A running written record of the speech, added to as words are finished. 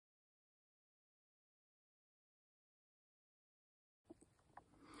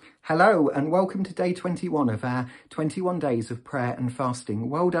Hello and welcome to day 21 of our 21 days of prayer and fasting.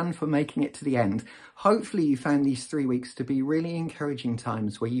 Well done for making it to the end. Hopefully you found these 3 weeks to be really encouraging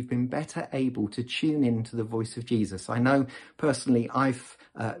times where you've been better able to tune in to the voice of Jesus. I know personally I've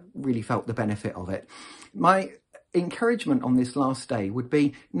really felt the benefit of it. My encouragement on this last day would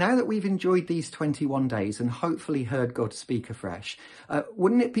be, now that we've enjoyed these 21 days and hopefully heard God speak afresh,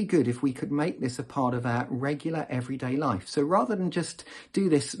 wouldn't it be good if we could make this a part of our regular everyday life? So rather than just do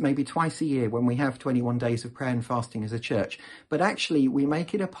this maybe twice a year when we have 21 days of prayer and fasting as a church, but actually we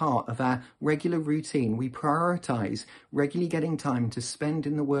make it a part of our regular routine. We prioritise regularly getting time to spend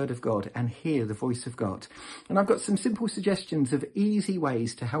in the Word of God and hear the voice of God. And I've got some simple suggestions of easy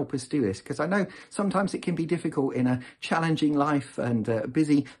ways to help us do this, because I know sometimes it can be difficult in a challenging life and a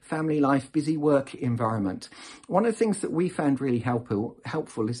busy family life, busy work environment. One of the things that we found really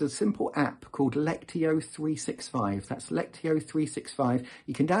helpful is a simple app called Lectio 365. That's Lectio 365.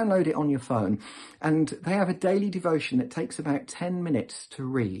 You can download it on your phone, and they have a daily devotion that takes about 10 minutes to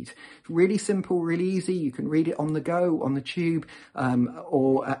read. Really simple, really easy. You can read it on the go, on the tube,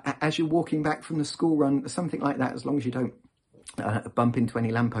 or as you're walking back from the school run, something like that, as long as you don't bump into any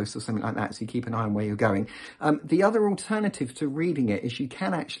lampposts or something like that, so you keep an eye on where you're going. The other alternative to reading it is you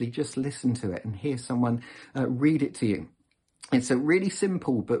can actually just listen to it and hear someone read it to you. It's a really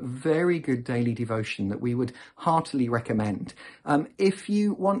simple but very good daily devotion that we would heartily recommend. If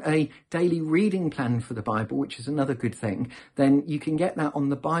you want a daily reading plan for the Bible, which is another good thing, then you can get that on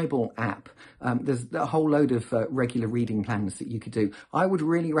the Bible app. There's a whole load of regular reading plans that you could do. I would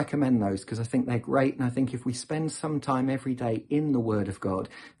really recommend those because I think they're great. And I think if we spend some time every day in the Word of God,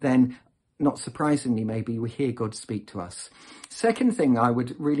 then not surprisingly, maybe we hear God speak to us. Second thing I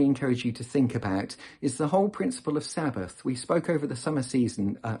would really encourage you to think about is the whole principle of Sabbath. We spoke over the summer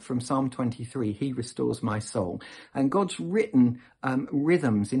season from Psalm 23, He restores my soul. And God's written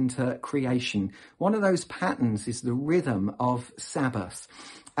rhythms into creation. One of those patterns is the rhythm of Sabbath.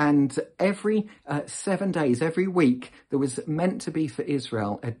 And every 7 days, every week, there was meant to be for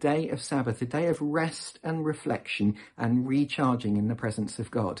Israel a day of Sabbath, a day of rest and reflection and recharging in the presence of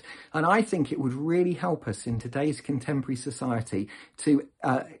God. And I think it would really help us in today's contemporary society to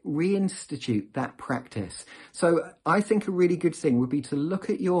reinstitute that practice. So I think a really good thing would be to look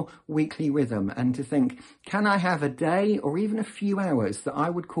at your weekly rhythm and to think, can I have a day or even a few hours that I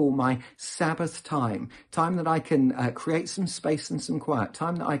would call my Sabbath time that I can create some space and some quiet,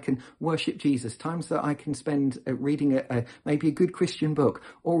 time that I can worship Jesus, times that I can spend reading maybe a good Christian book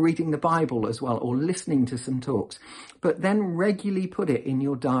or reading the Bible as well, or listening to some talks. But then regularly put it in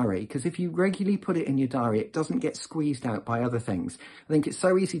your diary, because if you regularly put it in your diary, it doesn't get squeezed out by other things. I think it's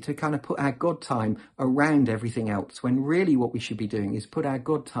so easy to kind of put our God time around everything else, when really what we should be doing is put our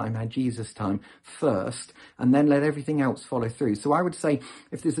God time, our Jesus time first, and then let everything else follow through. So I would say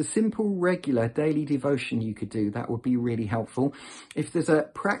if there's a simple, regular daily devotion you could do, that would be really helpful. If there's a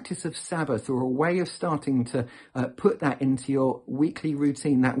practice of Sabbath or a way of starting to put that into your weekly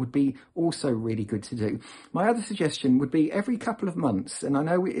routine, that would be also really good to do. My other suggestion would be every couple of months, and I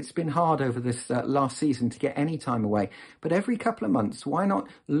know it's been hard over this last season to get any time away, but every couple of months, why not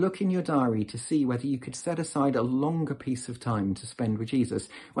look in your diary to see whether you could set aside a longer piece of time to spend with Jesus?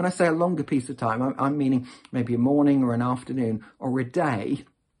 When I say a longer piece of time, I'm meaning maybe a morning or an afternoon or a day,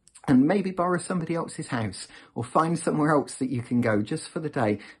 and maybe borrow somebody else's house or find somewhere else that you can go just for the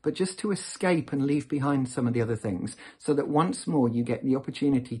day, but just to escape and leave behind some of the other things, so that once more you get the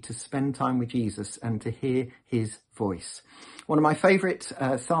opportunity to spend time with Jesus and to hear his voice. One of my favourite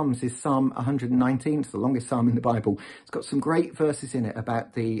Psalms is Psalm 119. It's the longest Psalm in the Bible. It's got some great verses in it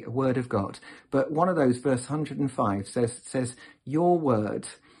about the Word of God. But one of those, verse 105, says, "Your word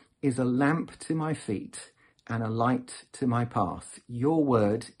is a lamp to my feet and a light to my path." Your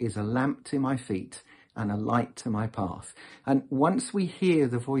word is a lamp to my feet and a light to my path. And once we hear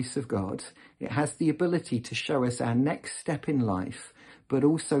the voice of God, it has the ability to show us our next step in life, but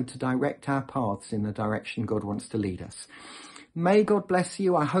also to direct our paths in the direction God wants to lead us. May God bless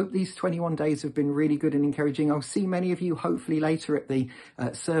you. I hope these 21 days have been really good and encouraging. I'll see many of you hopefully later at the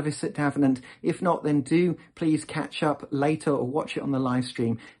service at Davenant. If not, then do please catch up later or watch it on the live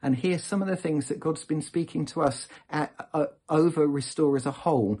stream and hear some of the things that God's been speaking to us over Restore as a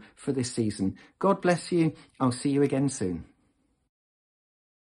whole for this season. God bless you. I'll see you again soon.